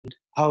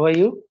How are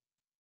you?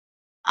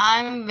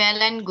 I'm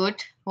well and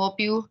good. Hope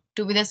you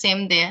to be the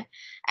same there.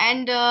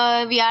 And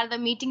we are the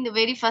meeting the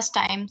very first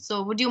time.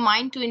 So would you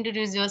mind to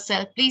introduce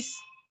yourself, please?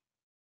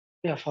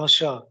 Yeah, for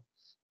sure.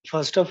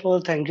 First of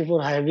all, thank you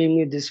for having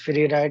me this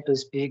free right to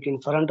speak in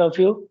front of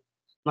you.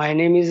 My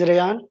name is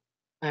Rayan,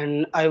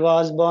 and I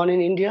was born in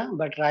India,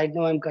 but right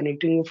now I'm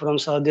connecting you from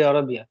Saudi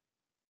Arabia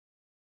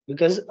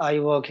because I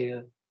work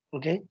here.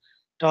 Okay.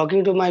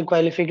 Talking to my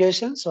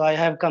qualifications, so I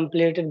have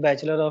completed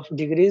Bachelor of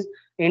Degrees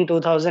in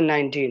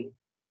 2019.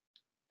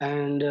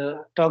 And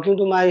talking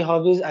to my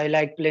hobbies, I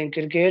like playing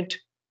cricket,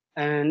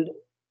 and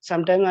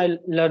sometimes I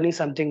learning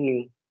something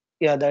new.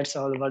 Yeah, that's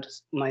all about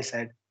my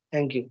side.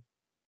 Thank you.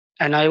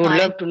 And I would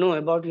Nice. love to know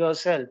about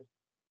yourself.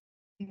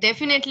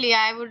 Definitely,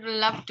 I would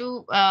love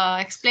to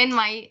explain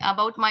my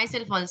about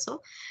myself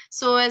also.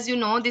 So as you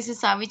know, this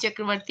is Savi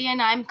Chakravarty,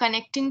 and I'm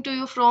connecting to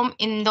you from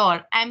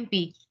Indore,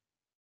 MP.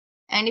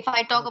 And if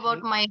I talk about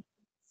Okay. my,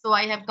 so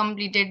I have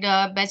completed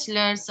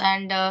bachelor's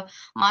and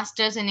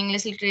master's in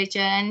English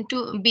literature and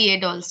to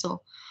B.Ed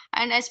also.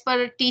 And as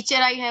per teacher,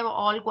 I have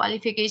all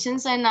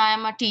qualifications and I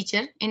am a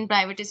teacher in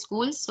private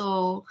school.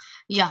 So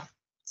yeah,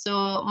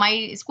 so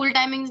my school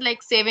timing is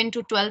like 7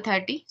 to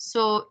 12:30.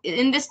 So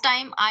in this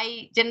time,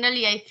 I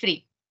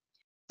free.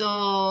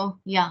 So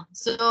yeah,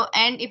 so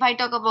and if I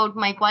talk about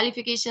my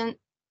qualification,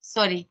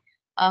 sorry,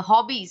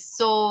 hobbies.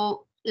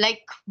 So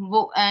like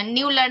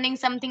new learning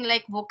something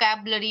like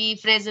vocabulary,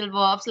 phrasal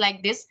verbs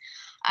like this,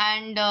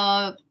 and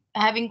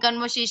having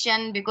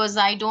conversation because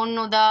I don't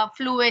know the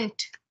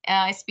fluent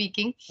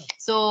speaking.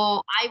 So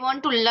I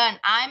want to learn.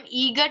 I'm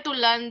eager to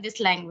learn this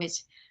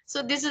language.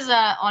 So this is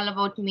all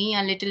about me.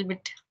 A little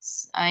bit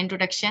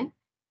introduction.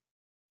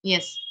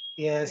 Yes.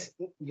 Yes,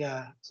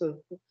 yeah. So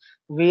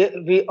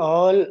we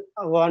all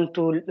want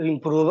to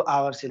improve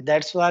ourselves.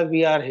 That's why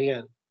we are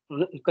here.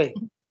 Okay.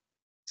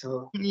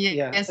 So Yes.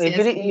 yeah, Yes.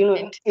 every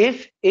Right.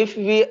 if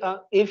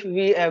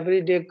we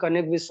every day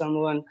connect with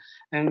someone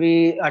and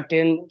we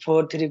attend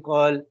 4 3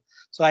 call,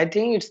 so I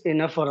think it's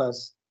enough for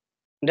us.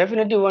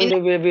 Definitely one day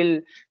we will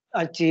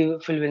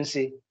achieve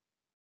fluency.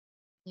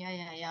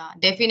 Yeah.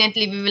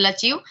 Definitely, we will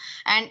achieve.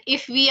 And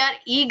if we are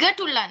eager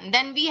to learn,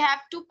 then we have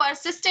to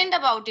persistent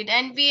about it,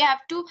 and we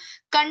have to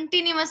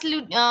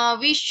continuously.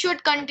 We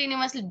should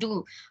continuously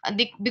do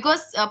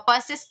because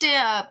persist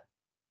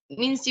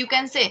means you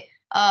can say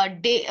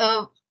day.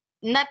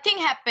 Nothing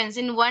happens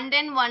in one day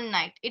and one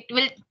night. It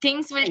will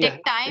things will Yeah, take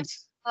time.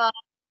 it's Uh,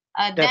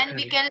 then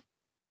we definitely. can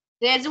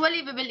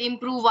gradually we will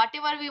improve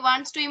whatever we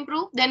wants to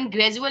improve. Then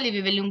gradually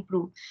we will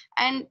improve.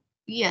 And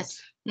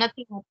yes, That's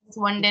nothing happens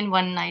one day and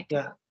one night,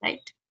 yeah,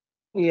 right?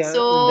 yeah.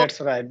 So,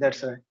 That's right.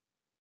 That's right.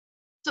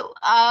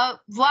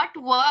 what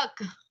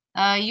work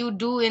you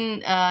do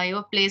in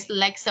your place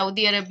like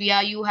Saudi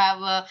Arabia? You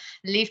have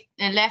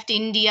left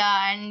India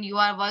and you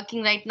are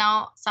working right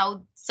now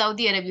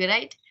Saudi Arabia,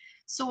 right?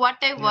 So,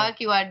 what type Yeah. work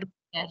you are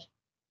doing there?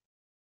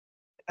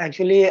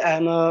 Actually,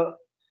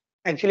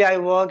 actually I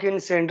work in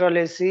Central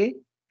AC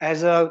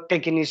as a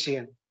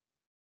technician.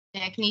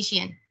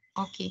 Technician.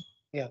 Okay.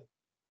 Yeah.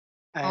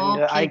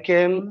 And Okay.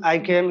 I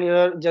came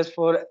here just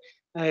for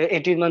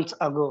 18 months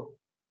ago.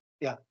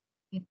 Yeah.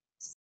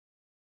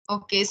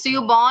 Okay. So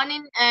you born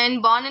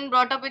and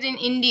brought up in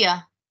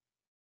India.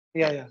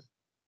 Yeah, yeah.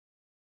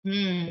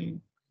 Hmm.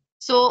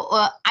 So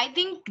I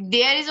think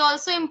there is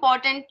also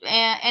important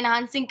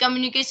enhancing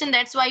communication.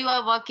 That's why you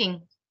are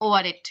working over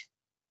it.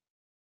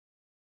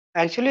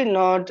 Actually,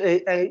 not.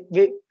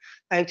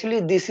 Actually,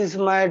 this is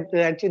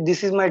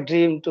my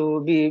dream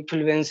to be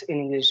fluent in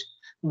English.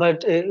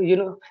 But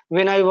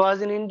when I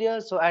was in India,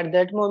 so at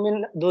that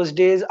moment, those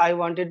days, I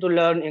wanted to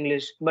learn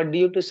English, but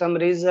due to some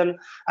reason,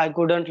 I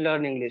couldn't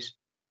learn English.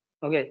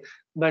 Okay,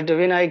 but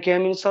when I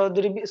came in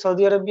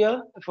Saudi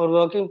Arabia for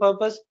working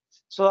purpose,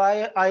 so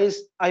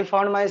I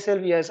found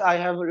myself, yes, I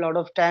have a lot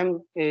of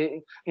time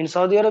in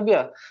Saudi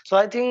Arabia, so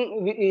I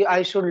think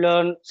I should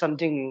learn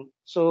something new.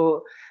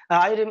 So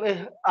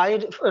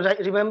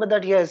remember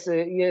that, yes,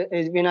 yeah,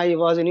 when I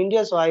was in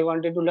India, so I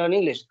wanted to learn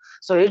English.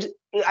 So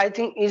I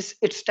think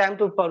it's time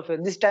to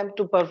perfect this time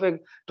to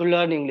perfect to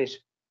learn English.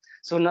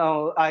 So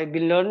now I've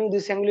been learning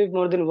this English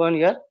more than 1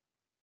 year,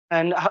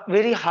 and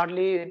very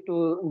hardly to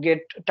get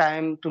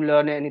time to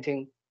learn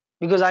anything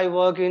because I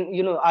work in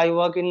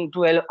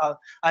 12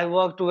 I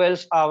work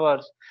 12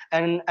 hours,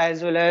 and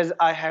as well as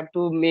I have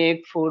to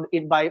make food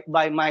it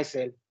by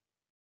myself.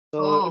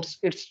 So Oh,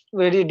 it's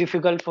very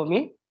difficult for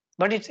me,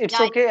 but it's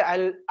yeah. okay.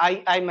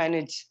 I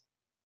manage.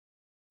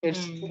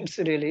 Hmm. It's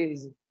really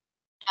easy.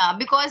 Yeah,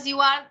 because you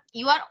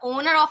are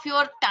owner of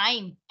your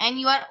time and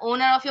you are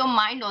owner of your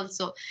mind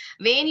also.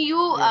 When you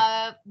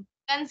Yeah,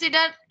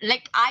 consider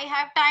like I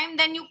have time,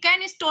 then you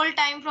can stole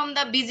time from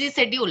the busy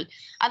schedule.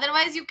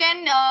 Otherwise, you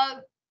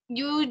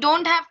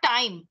don't have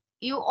time.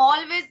 You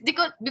always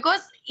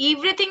because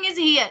everything is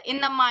here in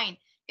the mind.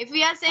 If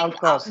we are saying of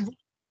course.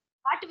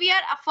 what we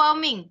are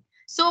affirming,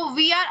 so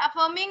we are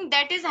affirming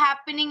that is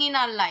happening in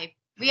our life.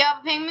 We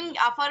are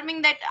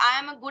affirming that I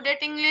am good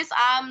at English,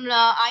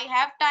 I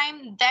have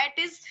time, that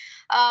is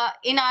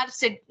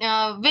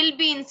will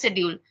be in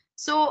schedule.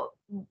 So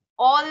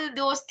all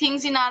those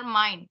things in our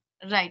mind,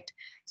 right?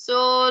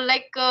 So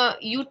like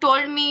you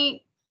told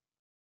me,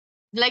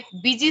 like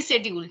busy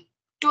schedule,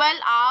 12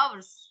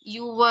 hours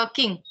you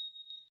working,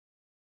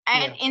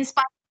 and Yeah. in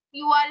spite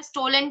you are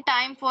stolen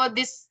time for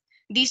these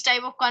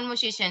type of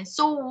conversation.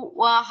 So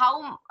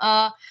how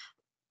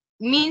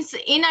means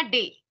in a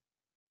day,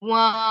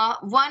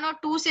 one or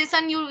two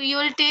session you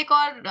will take,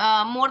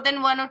 or more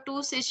than one or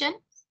two session,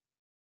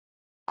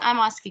 I'm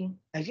asking.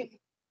 Actually,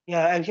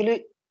 yeah,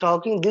 actually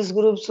talking this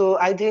group, so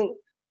I think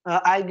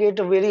I get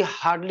a very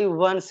hardly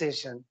one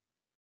session.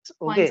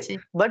 One Okay,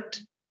 session. but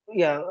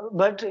yeah,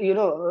 but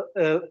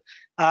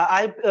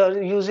I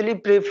usually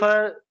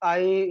prefer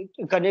I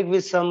connect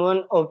with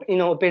someone in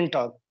open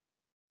talk.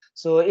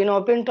 So in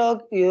open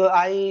talk,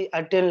 I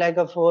attend like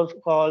a 4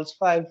 calls,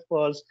 5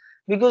 calls,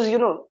 because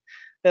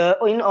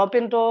in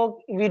open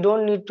talk we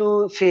don't need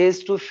to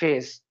face to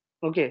face.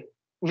 Okay,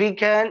 we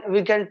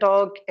can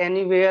talk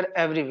anywhere,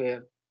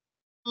 everywhere.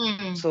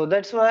 Hmm. So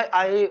that's why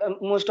I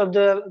most of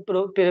the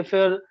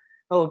prefer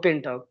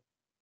open talk.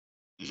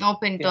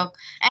 Open Yeah. talk.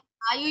 And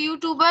are you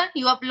YouTuber?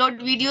 You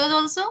upload videos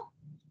also?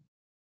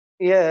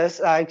 Yes,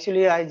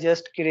 actually, I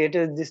just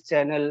created this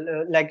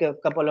channel like a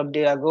couple of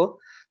days ago.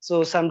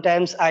 So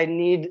sometimes I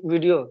need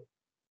video.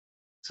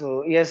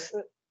 So yes,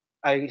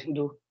 I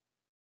do.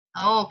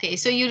 Okay,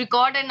 so you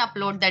record and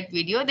upload that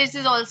video. This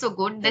is also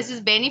good. This Yes.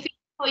 is benefit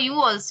for you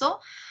also.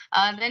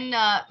 Then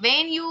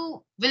when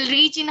you will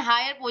reach in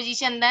higher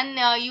position, then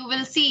you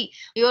will see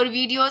your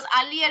videos,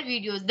 earlier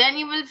videos. Then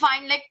you will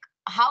find like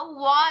how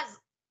was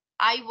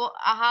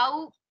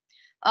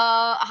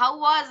how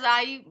was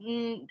I,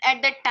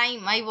 at that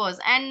time I was,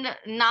 and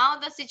now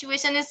the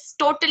situation is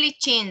totally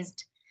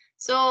changed.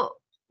 So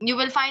you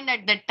will find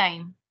at that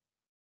time.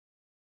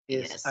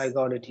 Yes, I Yes.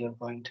 got it. Your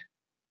point.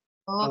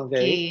 Okay.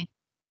 Okay.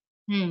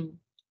 Hmm.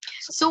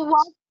 So, So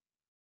what?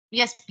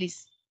 Yes,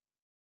 please.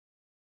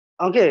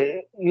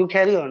 okay, you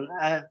carry on.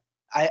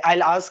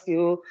 I'll ask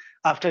you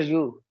after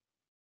you.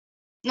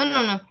 No,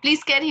 no, no.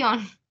 Please carry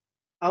on.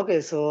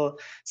 Okay. So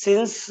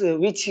since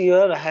which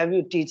year have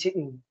you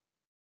teaching?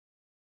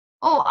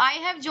 Oh, I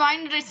have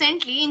joined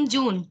recently in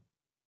June.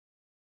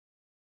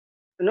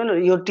 No, no,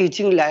 you're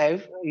teaching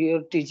live.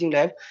 You're teaching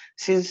live.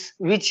 Since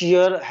which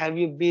year have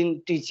you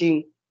been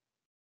teaching?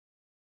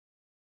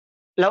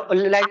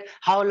 Like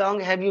how long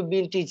have you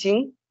been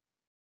teaching?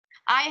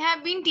 I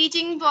have been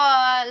teaching for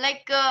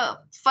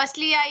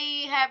firstly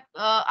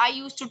I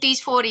used to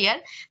teach 4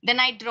 year. Then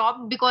I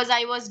dropped because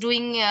I was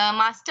doing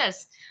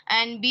masters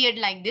and B.Ed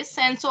like this,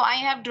 and so I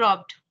have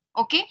dropped.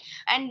 Okay,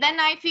 and then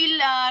I feel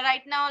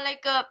right now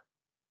like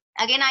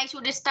again I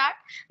should start.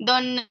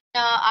 Then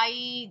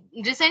I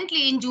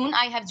recently in June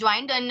I have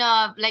joined in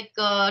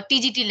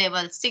TGT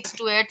level 6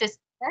 to 8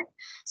 standard.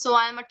 So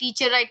I am a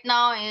teacher right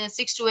now,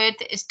 6 to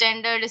 8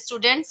 standard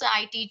students.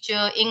 I teach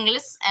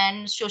English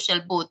and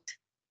social both.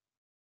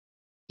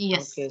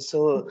 Yes. Okay,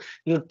 so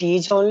you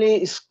teach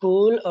only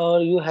school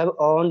or you have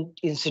own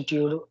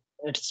institute,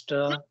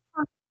 etc. Yeah.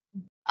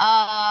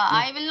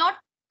 I will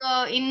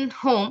not in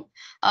home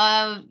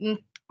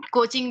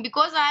coaching,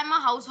 because I am a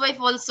housewife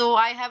also.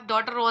 I have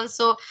daughter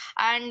also,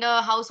 and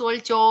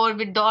household chore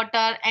with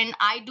daughter, and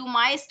I do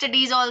my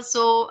studies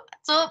also.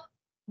 So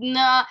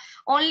uh,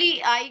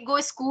 only I go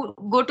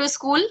to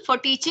school for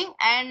teaching,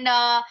 and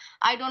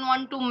I don't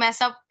want to mess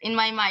up in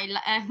my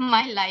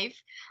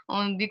life,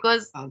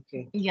 because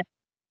Okay. yeah,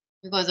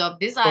 because of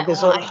this Okay,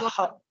 so I don't.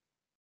 how,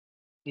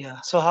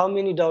 yeah, so how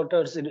many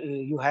daughters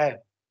you have?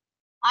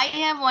 I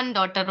have one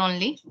daughter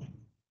only.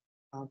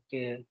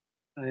 Okay.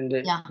 And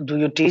Yeah. do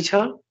you teach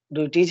her?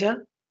 Do you teach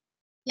her?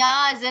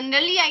 Yeah,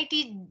 generally I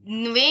teach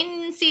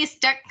when she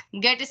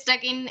get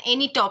stuck in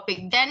any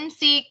topic, then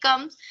she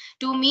comes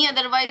to me.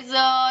 Otherwise,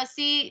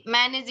 she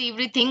manage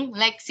everything.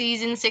 Like she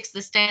is in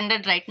sixth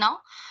standard right now,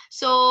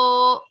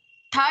 so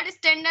third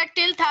standard,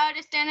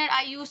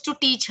 I used to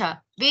teach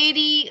her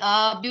very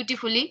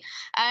beautifully,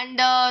 and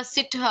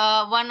sit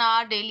 1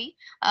 hour daily.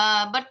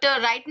 But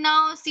right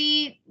now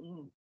she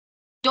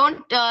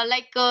don't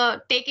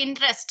take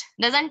interest,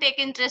 doesn't take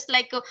interest,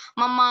 like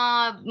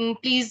mama,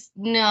 please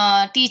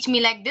teach me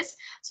like this.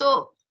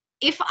 So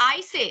if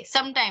I say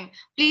sometime,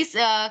 please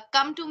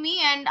come to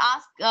me and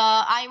ask,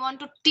 I want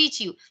to teach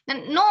you,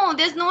 then no,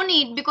 there's no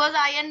need, because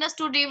I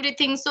understood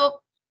everything. So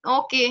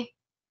okay,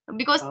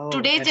 because Oh,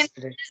 today that's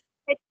great.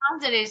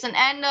 advanced generation,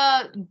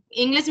 and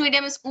English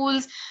medium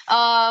schools,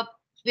 uh,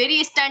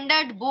 very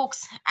standard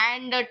books,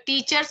 and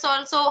teachers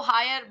also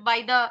higher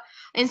by the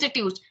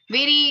institute,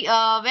 very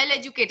well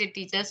educated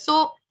teachers.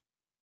 So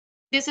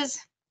this is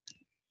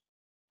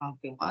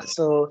Okay. all.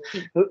 So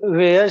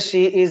where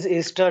she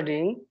is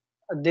studying,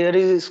 there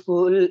is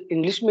school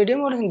English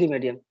medium or Hindi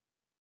medium?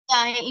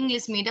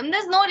 English medium.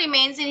 There's no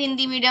remains in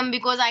Hindi medium,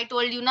 because I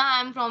told you now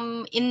I'm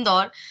from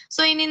Indore.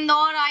 So in Indore,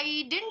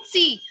 I didn't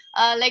see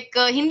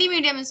Hindi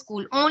medium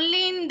school.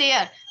 Only in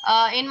there,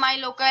 in my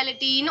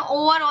locality, in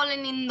overall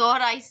in Indore,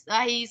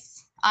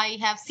 I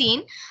have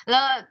seen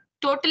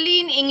totally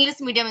in English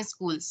medium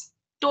schools.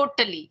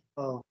 Totally.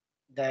 Oh,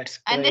 that's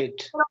And then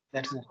great.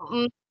 That's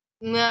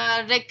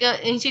like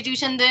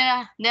institution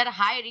they're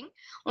hiring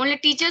only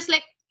teachers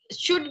like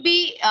should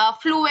be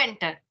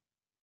fluent.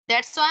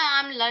 That's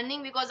why I'm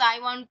learning because I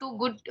want to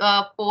good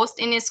post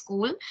in a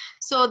school,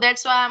 so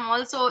that's why I'm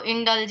also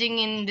indulging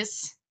in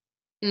this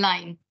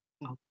line.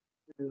 Oh,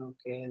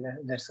 okay,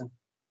 that's a,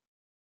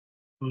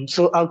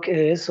 so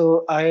okay.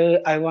 So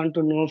I want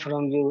to know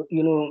from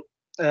you.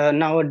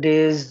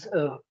 Nowadays,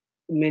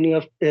 many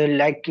of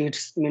like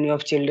kids, many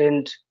of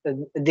children,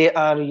 they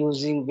are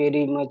using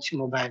very much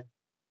mobile.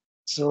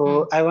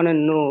 So Hmm. I want to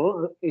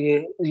know,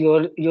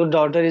 your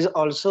daughter is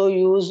also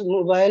use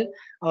mobile,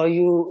 or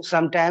you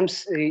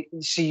sometimes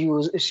she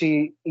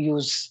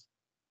use.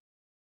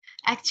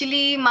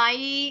 Actually,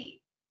 my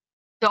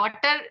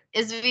daughter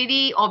is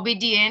very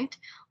obedient,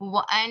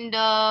 and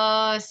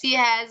she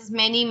has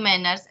many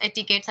manners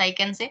etiquettes I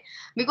can say,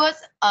 because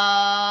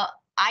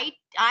I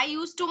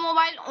used to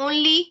mobile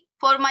only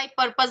for my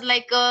purpose,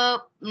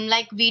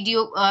 like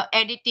video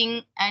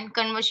editing and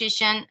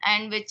conversation,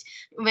 and which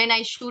when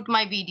I shoot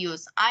my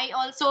videos I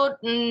also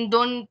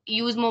don't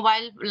use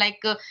mobile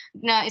like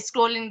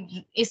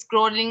scrolling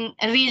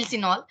reels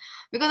and all,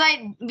 because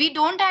I we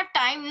don't have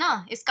time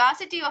na,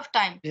 scarcity of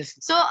time. Yes.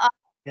 So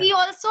Yeah. he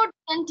also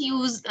doesn't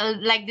use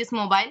like this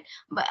mobile,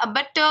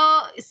 but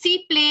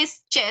she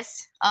plays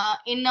chess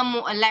in a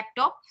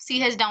laptop. She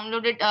has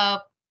downloaded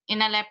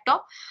in a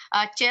laptop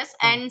chess,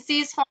 Oh, and she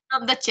is fond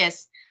of the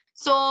chess.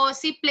 So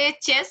she plays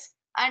chess,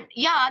 and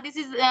yeah, this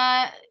is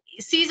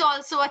she's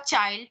also a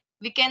child.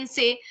 We can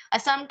say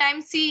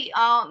sometimes she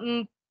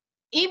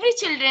every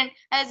children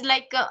has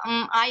like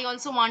I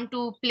also want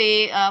to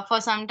play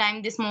for some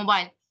time this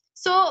mobile.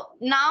 So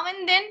now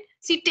and then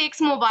she takes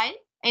mobile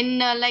in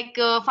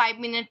 5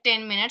 minutes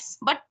 10 minutes,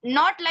 but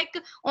not like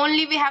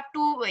only we have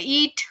to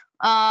eat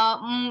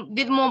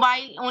with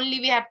mobile, only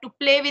we have to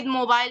play with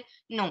mobile.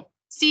 No,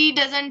 she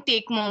doesn't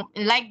take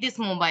like this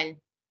mobile.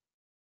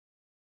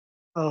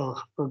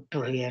 oh, good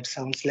to hear.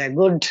 Sounds like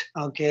good.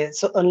 Okay.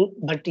 So,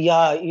 but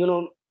yeah,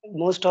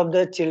 most of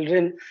the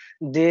children,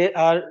 they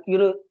are,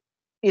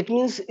 it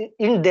means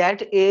in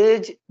that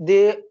age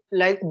they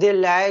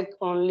like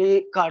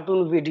only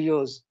cartoon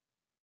videos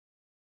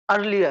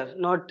earlier,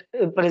 not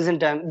present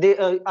time. They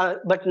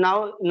but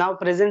now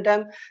present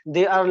time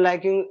they are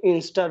liking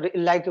insta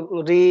like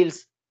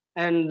reels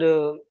and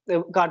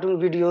cartoon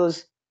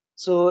videos.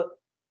 So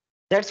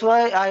that's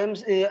why I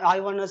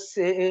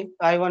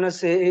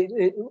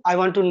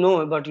want to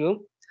know about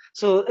you.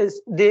 So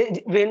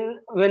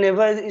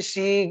whenever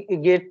she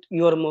get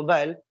your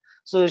mobile,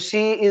 so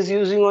she is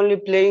using only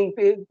playing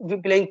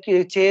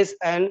chess,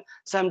 and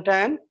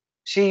sometime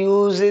she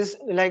uses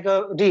like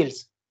a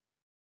reels.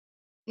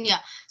 Yeah.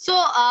 So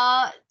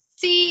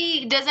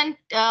she doesn't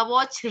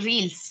watch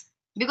reels,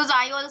 because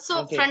I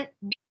also Okay. front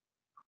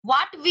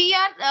what we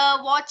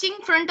are watching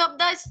front of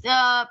the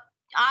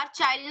our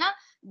child na,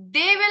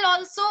 they will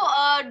also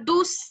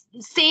do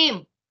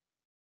same,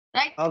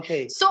 right?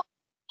 Okay. So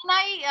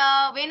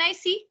when I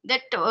see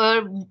that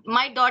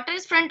my daughter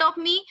is front of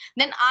me,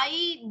 then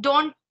I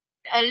don't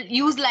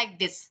use like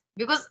this,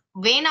 because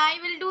when I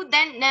will do,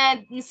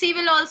 then she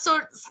will also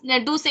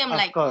do same Of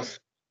like course.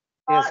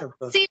 Yes, of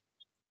course. she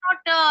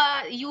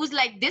not use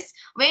like this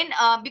when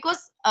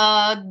because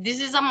this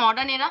is a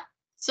modern era.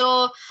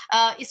 So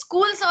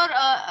schools or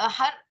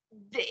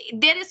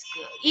there is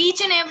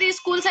each and every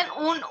schools have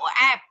own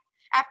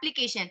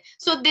application,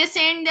 so they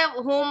send their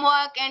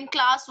homework and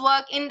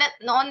classwork in that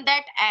on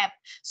that app.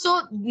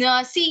 So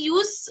see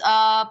use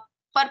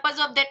purpose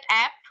of that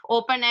app,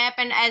 open app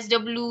and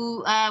sw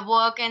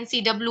work and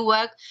cw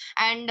work,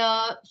 and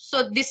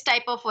so this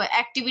type of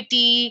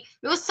activity,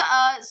 because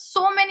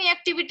so many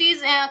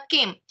activities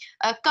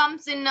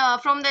comes in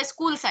from the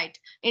school site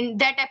in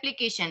that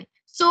application.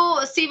 So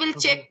she will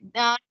Mhm.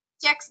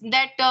 checks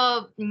that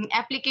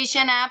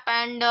application app,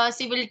 and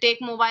she will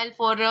take mobile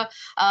for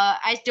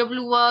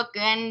sw work,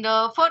 and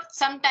for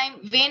some time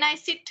when I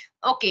sit,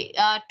 okay,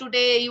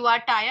 today you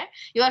are tired,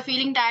 you are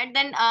feeling tired,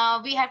 then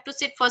we have to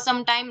sit for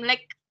some time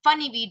like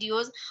funny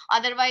videos,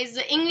 otherwise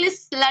english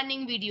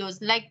learning videos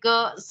like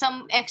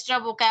some extra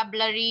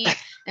vocabularies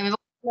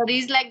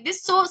like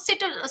this. So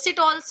sit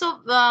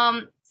also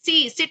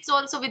she sits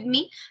also with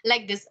me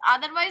like this,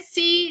 otherwise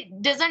she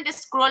doesn't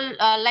scroll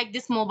like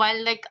this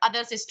mobile like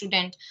others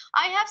student.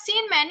 I have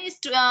seen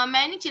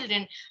many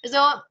children,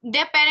 so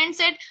their parents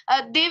said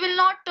they will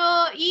not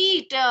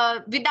eat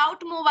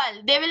without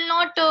mobile, they will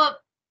not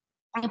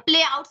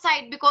play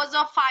outside because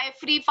of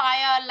free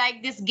fire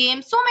like this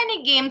game, so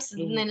many games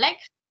Mhm. like.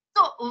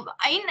 So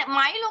in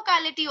my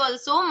locality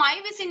also, my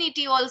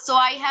vicinity also,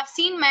 I have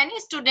seen many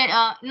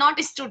not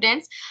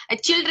students,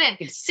 children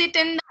It's sit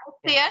in the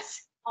yeah,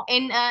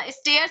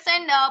 stairs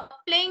and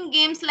playing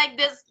games like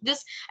this.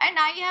 And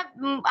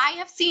I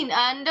have seen,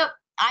 and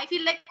I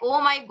feel like,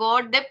 oh my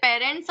god, their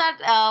parents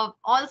are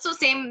also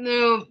same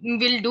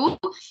will do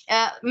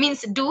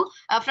means do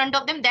front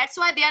of them. That's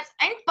why they are,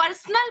 and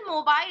personal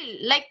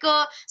mobile like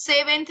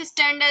 7th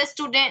standard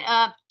student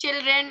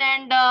children,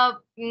 and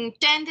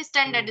 10th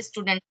standard mm,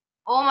 student.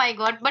 Oh my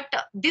god, but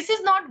this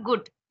is not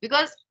good,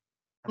 because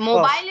of course.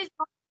 mobile is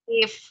not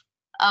safe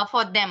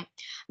for them,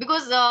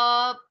 because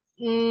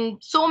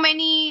so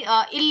many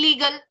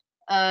illegal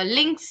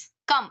links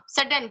come.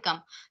 So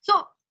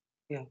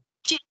Yeah.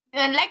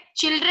 like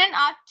children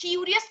are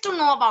curious to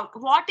know about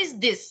what is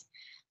this.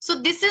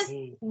 So this is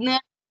Hmm.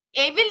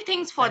 evil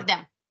things for Right.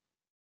 them.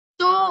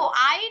 So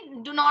I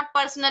do not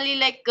personally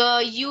like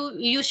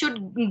you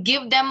should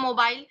give them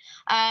mobile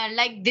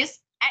like this.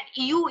 And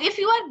you, if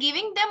you are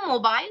giving them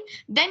mobile,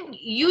 then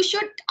you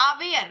should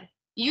aware,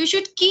 you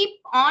should keep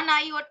on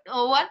eye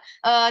over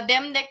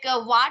them, like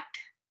what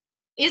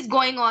is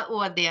going on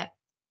over there.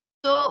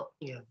 So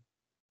Yeah.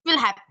 will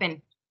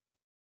happen.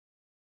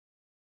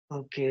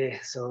 Okay.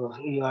 So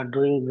you are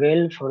doing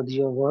well for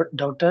your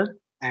daughter,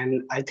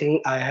 and I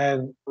think I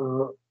have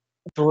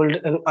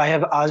I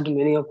have asked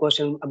many of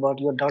questions about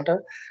your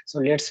daughter. So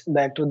let's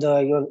back to the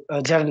your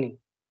journey.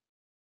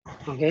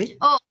 Okay.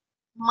 Oh,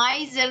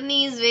 my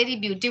journey is very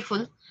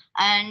beautiful.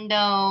 And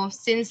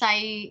since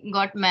I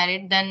got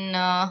married, then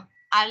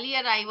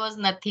earlier I was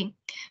nothing,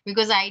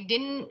 because I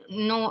didn't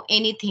know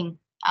anything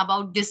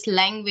about this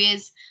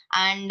language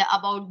and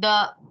about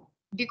the,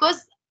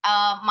 because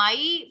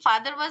my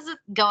father was a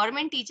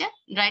government teacher,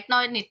 right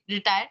now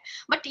retired.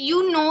 But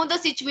you know the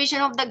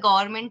situation of the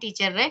government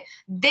teacher, right?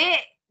 They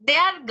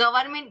are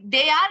government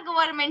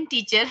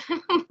teacher,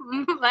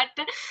 but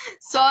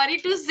sorry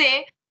to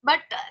say, but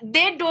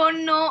they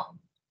don't know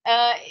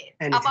uh,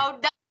 Anything.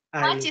 about the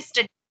much I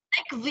study.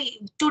 Like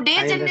we today's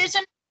I understand.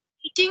 generation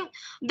teaching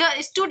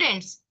the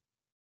students,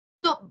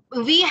 so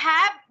we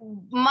have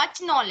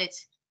much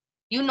knowledge,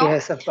 you know.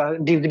 Yes, a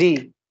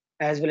degree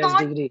as well as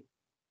Not, degree.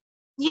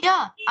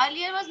 yeah,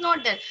 earlier was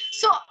not there.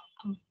 So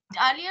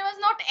earlier was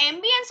not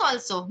ambience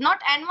also,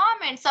 not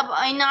environment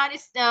in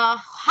our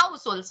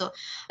house also.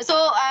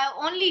 So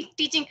only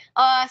teaching,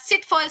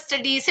 sit for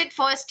study,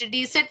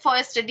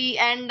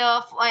 and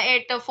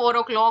at 4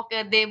 o'clock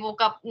they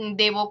woke up,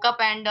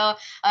 and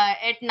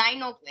at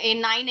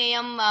 9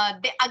 a.m.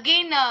 They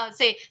again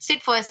say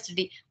sit for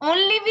study.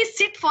 Only we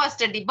sit for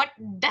study, but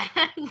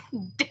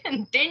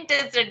didn't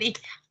study.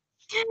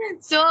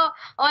 So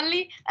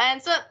only,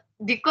 and so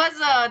because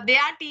they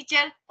are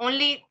teacher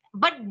only,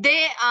 but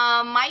they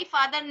my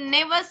father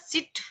never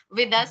sit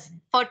with us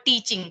for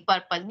teaching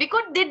purpose,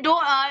 because they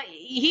don't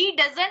he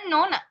doesn't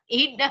know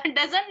he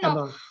doesn't know.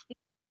 About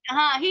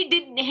He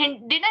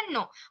didn't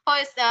know.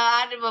 First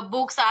our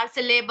books, our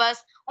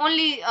syllabus,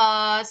 only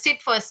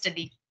sit for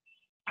study.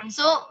 And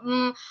so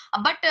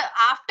but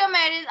after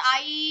marriage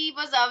I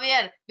was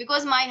aware,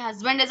 because my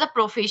husband is a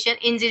professor,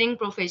 engineering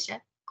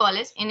professor,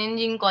 college, in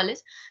engineering college.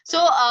 So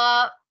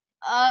uh,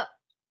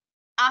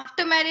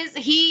 after marriage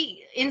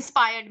he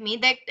inspired me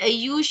that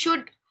you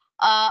should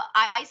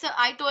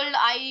I told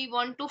I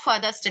want to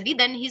further study.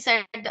 Then he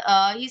said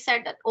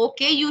that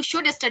okay, you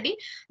should study.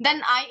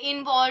 Then I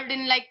involved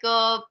in like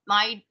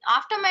my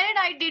after marriage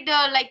I did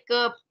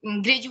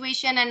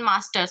graduation and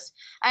masters.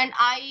 And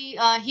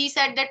I he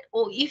said that,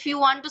 oh, if you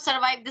want to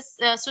survive this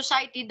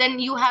society, then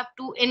you have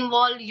to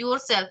involve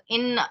yourself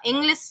in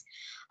English.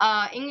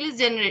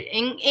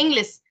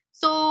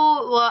 So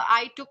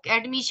I took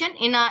admission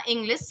in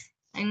English,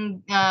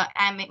 and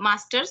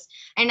masters.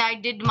 And I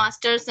did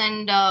masters,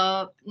 and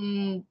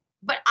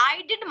but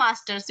I did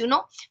masters,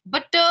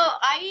 but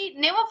I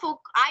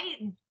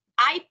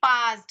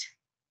passed,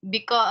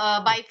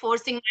 because by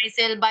forcing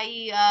myself, by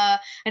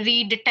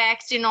read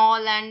text and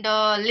all, and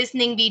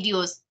listening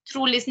videos.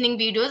 Through listening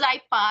videos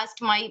I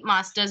passed my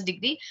master's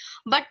degree.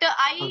 But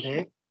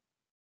okay.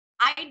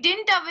 I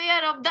didn't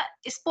aware of the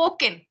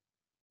spoken,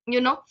 you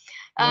know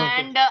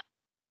Okay. and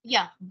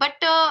yeah. But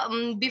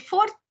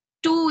before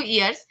 2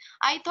 years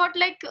I thought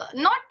like,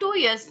 not 2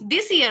 years,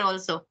 this year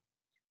also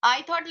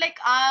I thought like,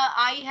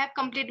 I have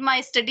completed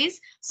my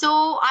studies,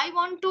 so I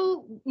want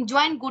to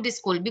join good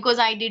school, because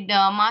I did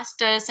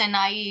masters, and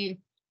I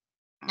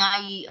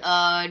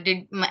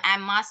did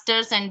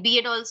masters and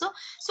B.Ed also.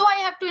 So I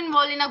have to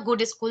involve in a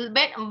good school.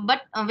 But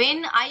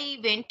when I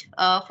went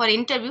for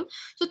interview,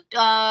 so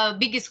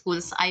big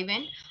schools I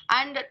went.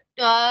 And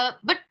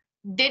but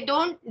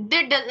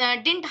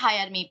didn't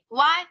hire me.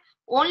 Why?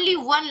 Only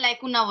one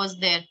lacuna was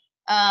there.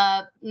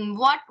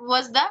 What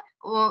was the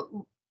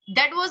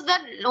that was the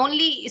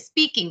only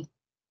speaking.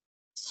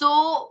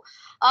 So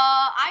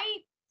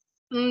I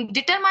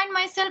determine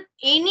myself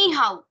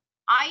anyhow.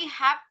 I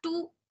have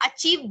to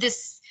achieve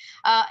this,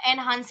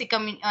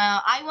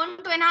 I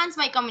want to enhance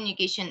my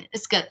communication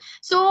skill.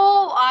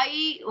 So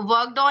I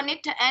worked on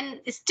it,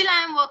 and still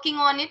I am working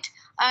on it.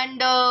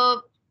 And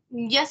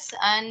yes,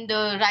 and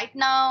right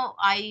now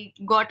I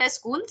got a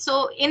school.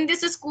 So in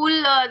this school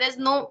there's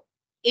no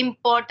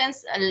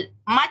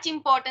much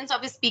importance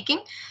of speaking.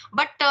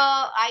 But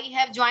I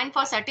have joined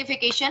for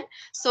certification.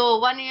 So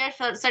 1 year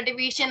for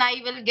certification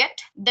I will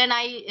get, then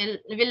I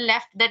will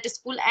left that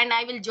school, and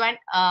I will join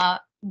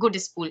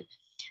good school. Oh,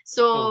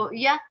 So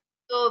yeah.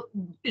 So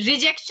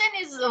rejection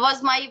is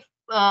was my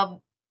uh,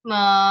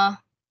 uh,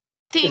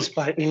 thing,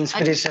 uh,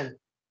 inspiration.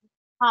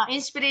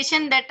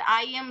 inspiration, that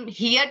I am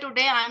here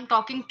today, I am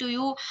talking to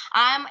you.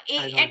 I am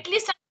I got at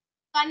least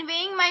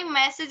conveying my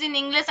message in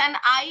English, and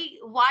I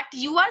what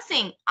you are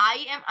saying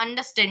I am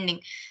understanding.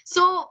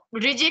 So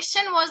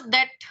rejection was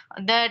that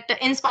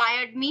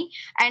inspired me,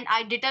 and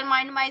I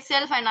determined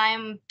myself, and I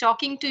am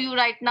talking to you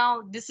right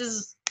now. This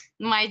is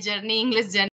my journey, English journey.